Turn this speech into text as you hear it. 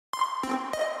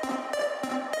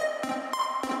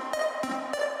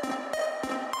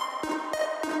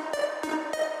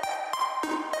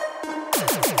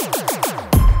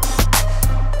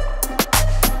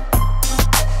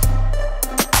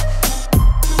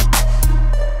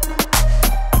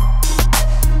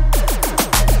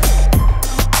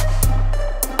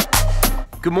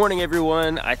Good morning,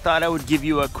 everyone. I thought I would give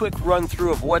you a quick run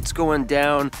through of what's going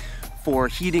down for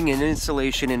heating and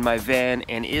insulation in my van,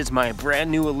 and is my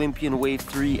brand new Olympian Wave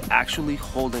 3 actually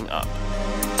holding up?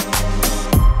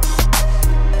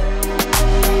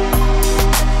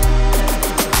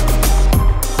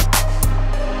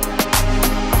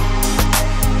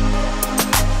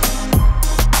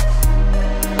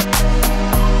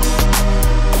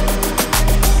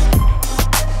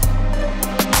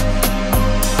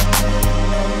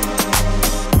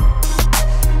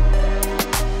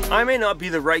 I may not be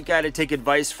the right guy to take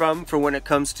advice from for when it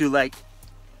comes to like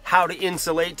how to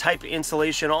insulate, type of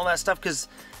insulation, all that stuff, because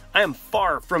I am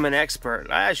far from an expert.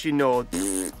 I actually know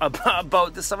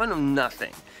about this stuff. I know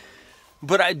nothing.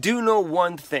 But I do know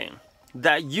one thing,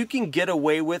 that you can get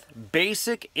away with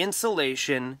basic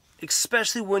insulation,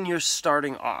 especially when you're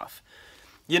starting off.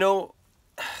 You know,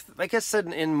 like I said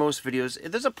in most videos,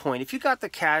 there's a point. If you got the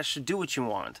cash, do what you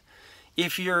want.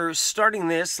 If you're starting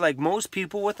this, like most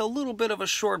people, with a little bit of a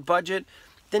short budget,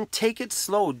 then take it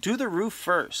slow. Do the roof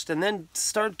first, and then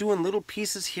start doing little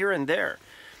pieces here and there.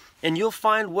 And you'll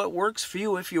find what works for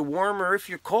you if you're warm or if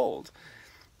you're cold.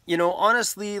 You know,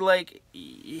 honestly, like,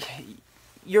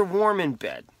 you're warm in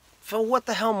bed. So what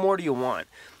the hell more do you want?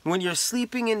 When you're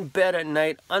sleeping in bed at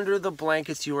night, under the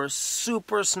blankets, you are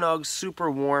super snug, super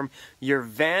warm. Your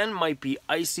van might be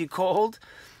icy cold,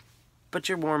 but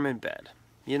you're warm in bed.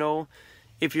 You know,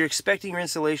 if you're expecting your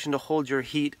insulation to hold your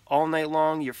heat all night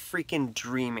long, you're freaking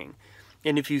dreaming.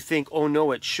 And if you think, oh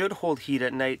no, it should hold heat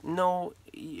at night, no,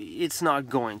 it's not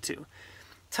going to.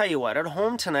 Tell you what, at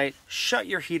home tonight, shut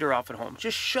your heater off at home.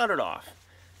 Just shut it off.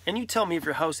 And you tell me if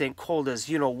your house ain't cold as,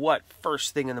 you know what,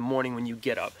 first thing in the morning when you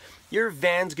get up. Your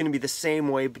van's going to be the same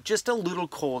way, but just a little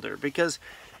colder. Because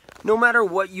no matter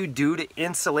what you do to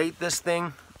insulate this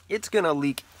thing, it's going to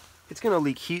leak. It's going to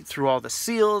leak heat through all the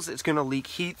seals. It's going to leak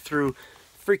heat through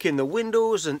freaking the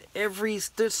windows and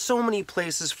there's so many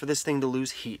places for this thing to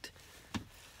lose heat.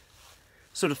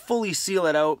 So to fully seal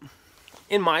it out,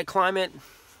 in my climate,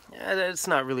 it's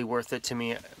not really worth it to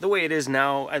me. The way it is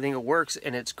now, I think it works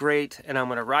and it's great, and I'm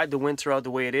going to ride the winter out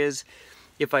the way it is.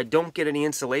 If I don't get any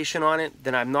insulation on it,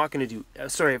 then I'm not going to do,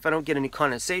 if I don't get any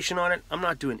condensation on it, I'm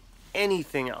not doing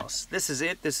anything else. This is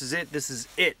it, this is it, this is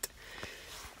it.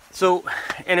 So,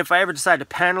 and if I ever decide to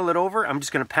panel it over, I'm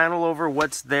just going to panel over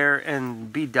what's there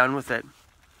and be done with it.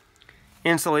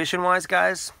 Insulation wise,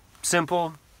 guys,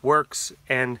 simple, works,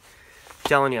 and I'm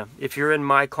telling you, if you're in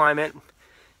my climate,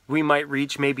 we might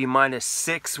reach maybe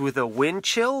 -6 with a wind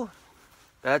chill.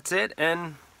 That's it,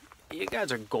 and you guys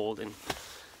are golden.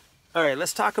 All right,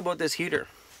 let's talk about this heater.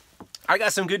 I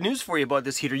got some good news for you about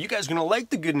this heater. You guys are going to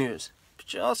like the good news,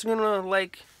 but you're also going to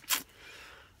like,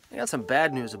 I got some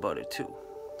bad news about it too.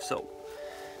 So,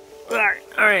 all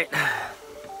right.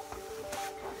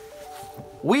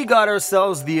 We got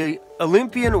ourselves the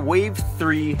Olympian Wave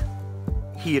 3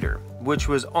 heater, which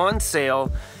was on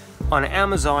sale on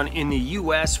Amazon in the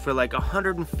US for like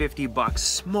 $150,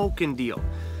 smoking deal.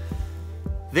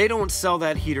 They don't sell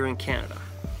that heater in Canada.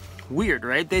 Weird,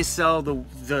 right? They sell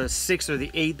the 6 or the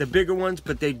 8, the bigger ones,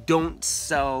 but they don't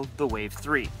sell the Wave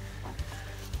 3.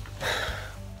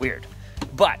 Weird.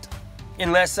 But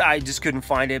unless I just couldn't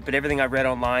find it, but everything I read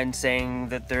online saying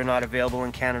that they're not available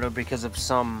in Canada because of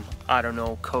some, I don't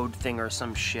know, code thing or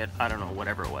some shit. I don't know,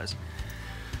 whatever it was.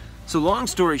 So long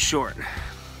story short,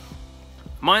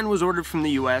 mine was ordered from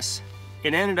the US.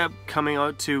 It ended up coming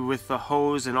out too with the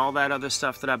hose and all that other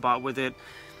stuff that I bought with it.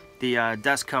 The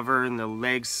dust cover and the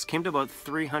legs came to about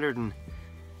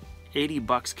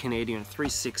 $380 Canadian,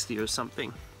 360 or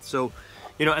something. So,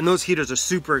 you know, and those heaters are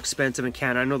super expensive in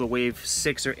Canada. I know the Wave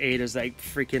 6 or 8 is like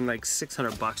freaking like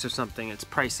 $600 or something. It's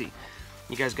pricey.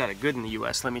 You guys got it good in the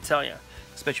US, let me tell you.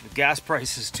 Especially with gas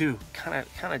prices too. Kind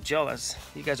of jealous.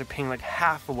 You guys are paying like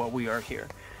half of what we are here.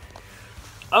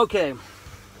 Okay.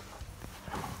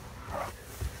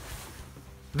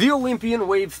 The Olympian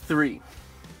Wave 3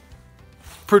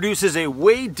 produces a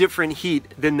way different heat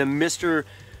than the Mr.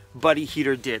 Buddy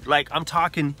heater did. Like, I'm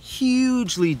talking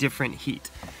hugely different heat.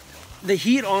 The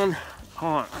heat on,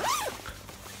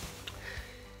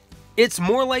 it's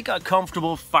more like a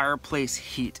comfortable fireplace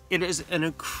heat. It is an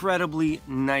incredibly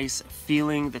nice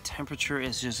feeling. The temperature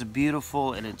is just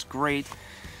beautiful and it's great.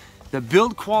 The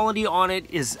build quality on it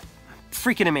is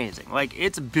freaking amazing. Like,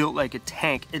 it's built like a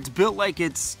tank. It's built like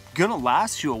it's gonna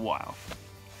last you a while.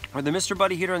 Or the Mr.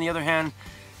 Buddy heater, on the other hand,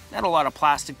 had a lot of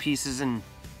plastic pieces and,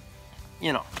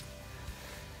 you know.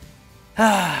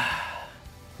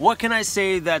 What can I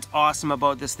say that's awesome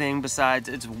about this thing besides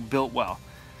it's built well?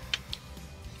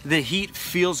 The heat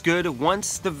feels good.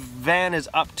 Once the van is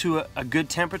up to a good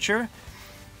temperature,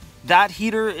 That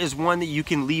heater is one that you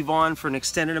can leave on for an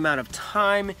extended amount of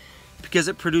time because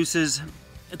it produces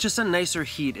just a nicer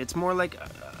heat. It's more like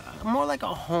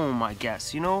a home, I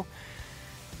guess, you know.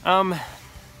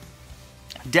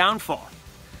 Downfall.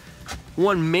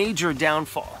 One major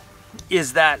downfall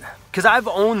is that, because I've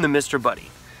owned the Mr. Buddy,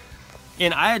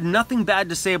 and I had nothing bad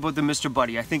to say about the Mr.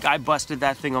 Buddy. I think I busted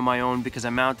that thing on my own because I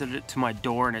mounted it to my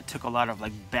door and it took a lot of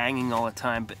like banging all the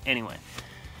time. But anyway,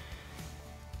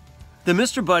 the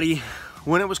Mr. Buddy,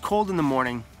 when it was cold in the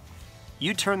morning,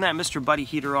 you turn that Mr. Buddy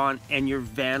heater on and your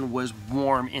van was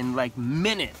warm in like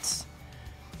minutes.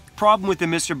 Problem with the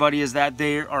Mr. Buddy is that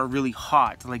they are really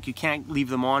hot. Like, you can't leave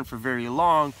them on for very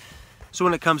long. So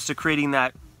when it comes to creating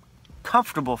that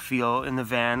comfortable feel in the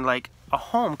van, like a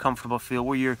home comfortable feel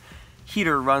where your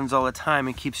heater runs all the time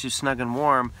and keeps you snug and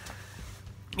warm,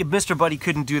 Mr. Buddy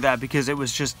couldn't do that because it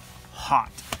was just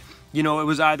hot. You know, it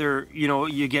was either, you know,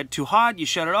 you get too hot, you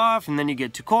shut it off, and then you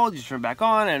get too cold, you turn it back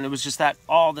on, and it was just that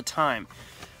all the time.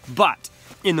 But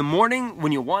in the morning,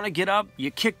 when you want to get up,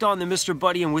 you kicked on the Mr.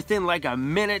 Buddy, and within like a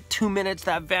minute, 2 minutes,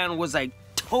 that van was like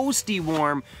toasty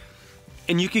warm,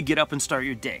 and you could get up and start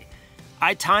your day.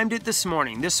 I timed it this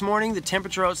morning. This morning, the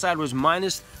temperature outside was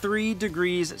 -3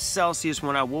 degrees Celsius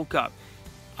when I woke up.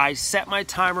 I set my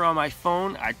timer on my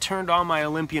phone. I turned on my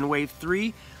Olympian Wave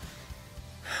 3.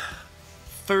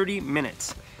 30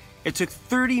 minutes. It took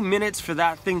 30 minutes for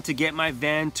that thing to get my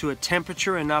van to a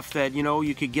temperature enough that, you know,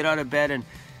 you could get out of bed and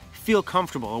feel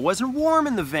comfortable. It wasn't warm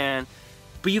in the van,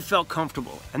 but you felt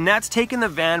comfortable. And that's taken the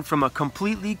van from a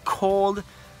completely cold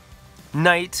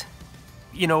night,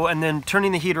 you know, and then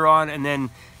turning the heater on and then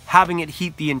having it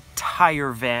heat the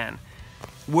entire van.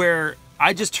 Where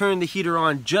I just turned the heater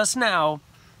on just now,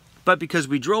 but because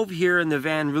we drove here and the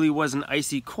van really wasn't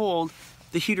icy cold,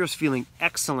 the heater's feeling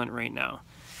excellent right now.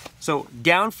 So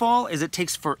downfall is it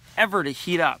takes forever to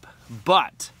heat up,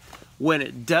 but when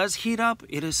it does heat up,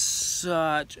 it is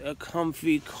such a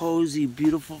comfy, cozy,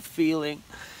 beautiful feeling.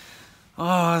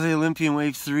 Oh, the Olympian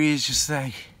Wave 3 is just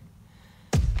like,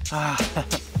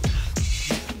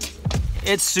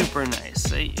 it's super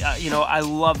nice. You know, I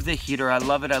love the heater. I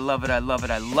love it, I love it, I love it,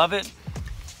 I love it.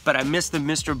 But I miss the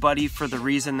Mr. Buddy for the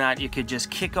reason that you could just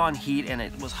kick on heat and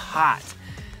it was hot.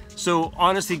 So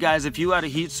honestly, guys, if you had a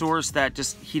heat source that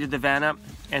just heated the van up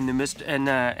and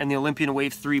the Olympian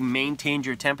Wave 3 maintained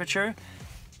your temperature,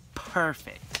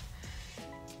 perfect.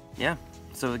 Yeah,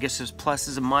 so I guess there's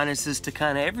pluses and minuses to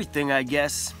kind of everything, I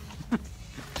guess.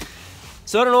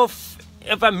 So I don't know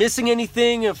if I'm missing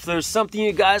anything, if there's something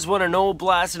you guys want to know,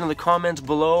 blast it in the comments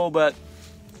below, but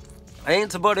I think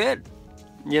it's about it.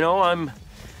 You know,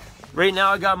 right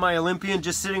now I got my Olympian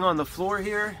just sitting on the floor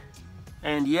here,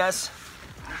 and yes,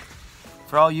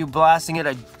 for all you blasting it,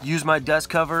 I use my dust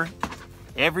cover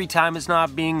every time it's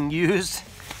not being used.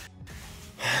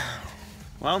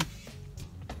 Well,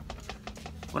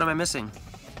 what am I missing?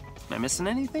 Am I missing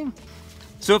anything?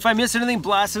 So if I miss anything,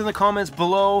 blast it in the comments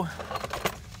below.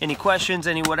 Any questions,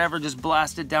 any whatever, just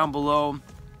blast it down below.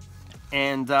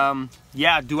 And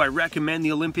yeah, do I recommend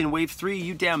the Olympian Wave 3?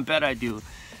 You damn bet I do.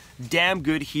 Damn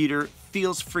good heater,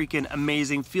 feels freaking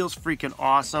amazing, feels freaking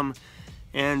awesome.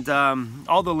 And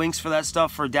all the links for that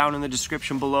stuff are down in the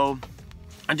description below.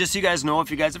 And just so you guys know, if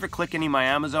you guys ever click any of my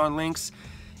Amazon links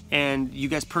and you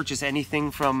guys purchase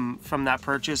anything from that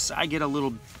purchase, I get a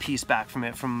little piece back from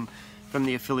it from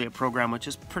the affiliate program, which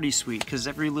is pretty sweet because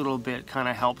every little bit kind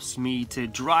of helps me to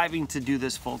driving to do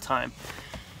this full time.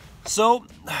 So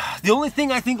the only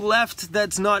thing I think left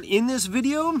that's not in this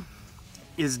video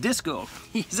is Disco.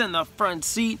 He's in the front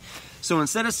seat. So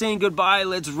instead of saying goodbye,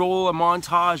 let's roll a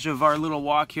montage of our little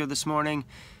walk here this morning,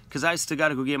 because I still got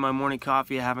to go get my morning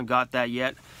coffee. I haven't got that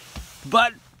yet.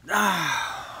 But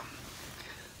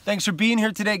thanks for being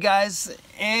here today, guys.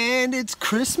 And it's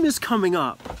Christmas coming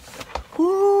up.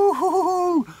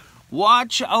 Woo-hoo-hoo.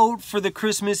 Watch out for the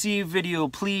Christmas Eve video,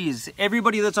 please.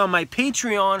 Everybody that's on my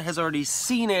Patreon has already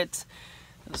seen it.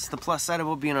 That's the plus side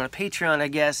about being on a Patreon, I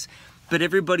guess. But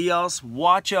everybody else,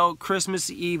 watch out. Christmas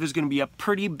Eve is going to be a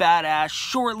pretty badass,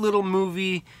 short little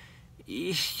movie.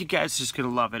 You guys are just going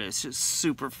to love it. It's just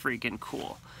super freaking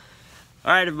cool.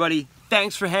 All right, everybody.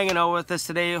 Thanks for hanging out with us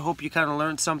today. I hope you kind of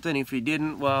learned something. If you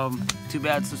didn't, well, too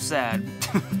bad, so sad.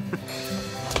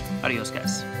 Adios,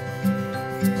 guys.